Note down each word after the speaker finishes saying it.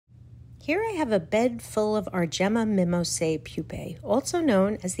Here I have a bed full of Argema Mimosae pupae, also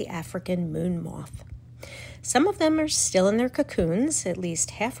known as the African moon moth. Some of them are still in their cocoons, at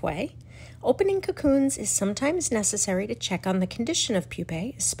least halfway. Opening cocoons is sometimes necessary to check on the condition of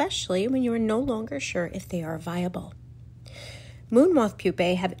pupae, especially when you are no longer sure if they are viable. Moon moth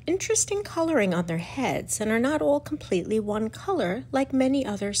pupae have interesting coloring on their heads and are not all completely one color like many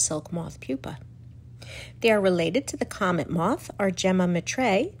other silk moth pupa. They are related to the comet moth Argema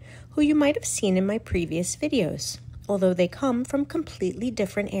Mittrei, who you might have seen in my previous videos, although they come from completely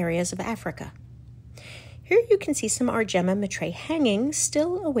different areas of Africa. Here you can see some Argema Mittrei hanging,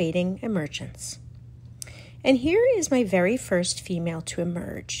 still awaiting emergence. And here is my very first female to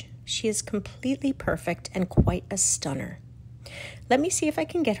emerge. She is completely perfect and quite a stunner. Let me see if I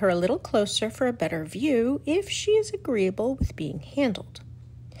can get her a little closer for a better view, if she is agreeable with being handled.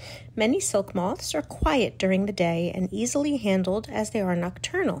 Many silk moths are quiet during the day and easily handled as they are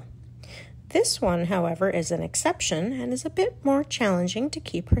nocturnal. This one, however, is an exception and is a bit more challenging to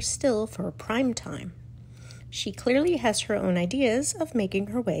keep her still for prime time. She clearly has her own ideas of making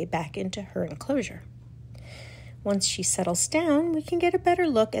her way back into her enclosure. Once she settles down, we can get a better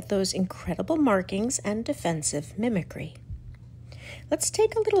look at those incredible markings and defensive mimicry. Let's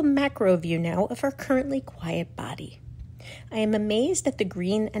take a little macro view now of her currently quiet body. I am amazed at the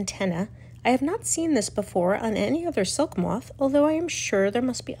green antenna. I have not seen this before on any other silk moth, although I am sure there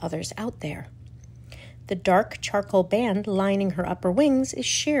must be others out there. The dark charcoal band lining her upper wings is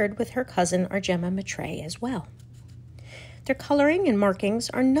shared with her cousin Argema Mittrei as well. Their coloring and markings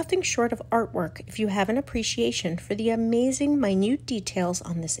are nothing short of artwork if you have an appreciation for the amazing minute details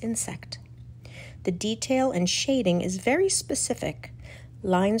on this insect. The detail and shading is very specific.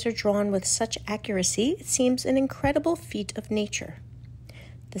 Lines are drawn with such accuracy, it seems an incredible feat of nature.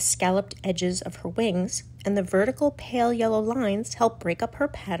 The scalloped edges of her wings and the vertical pale yellow lines help break up her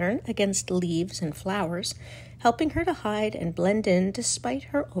pattern against leaves and flowers, helping her to hide and blend in despite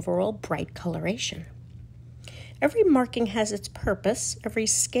her overall bright coloration. Every marking has its purpose. Every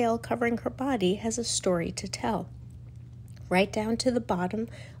scale covering her body has a story to tell, right down to the bottom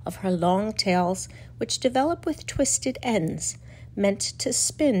of her long tails, which develop with twisted ends, meant to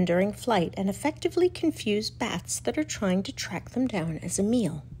spin during flight and effectively confuse bats that are trying to track them down as a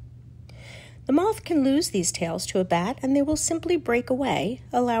meal. The moth can lose these tails to a bat and they will simply break away,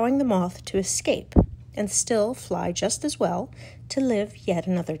 allowing the moth to escape and still fly just as well to live yet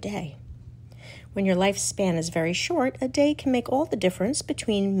another day. When your lifespan is very short, a day can make all the difference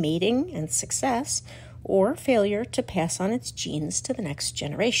between mating and success or failure to pass on its genes to the next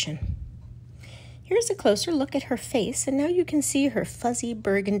generation. Here's a closer look at her face, and now you can see her fuzzy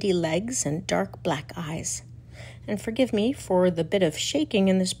burgundy legs and dark black eyes. And forgive me for the bit of shaking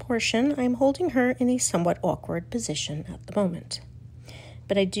in this portion. I'm holding her in a somewhat awkward position at the moment.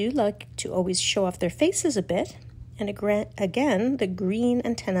 But I do like to always show off their faces a bit, and again, the green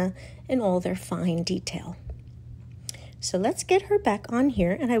antenna in all their fine detail. So let's get her back on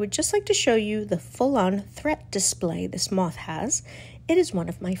here, and I would just like to show you the full-on threat display this moth has. It is one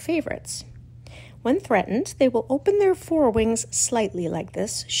of my favorites. When threatened, they will open their forewings slightly like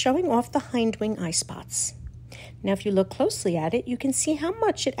this, showing off the hindwing eye spots. Now, if you look closely at it, you can see how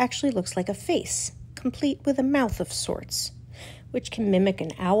much it actually looks like a face, complete with a mouth of sorts, which can mimic an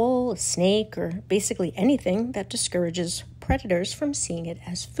owl, a snake, or basically anything that discourages predators from seeing it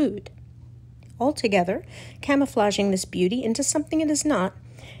as food. Altogether, camouflaging this beauty into something it is not,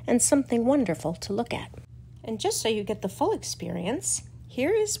 and something wonderful to look at. And just so you get the full experience,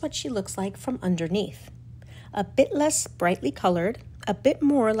 here is what she looks like from underneath. A bit less brightly colored, a bit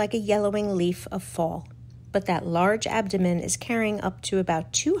more like a yellowing leaf of fall. But that large abdomen is carrying up to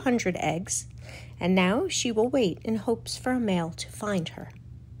about 200 eggs, and now she will wait in hopes for a male to find her.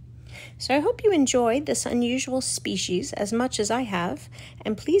 So I hope you enjoyed this unusual species as much as I have,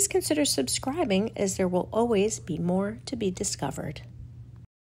 and please consider subscribing as there will always be more to be discovered.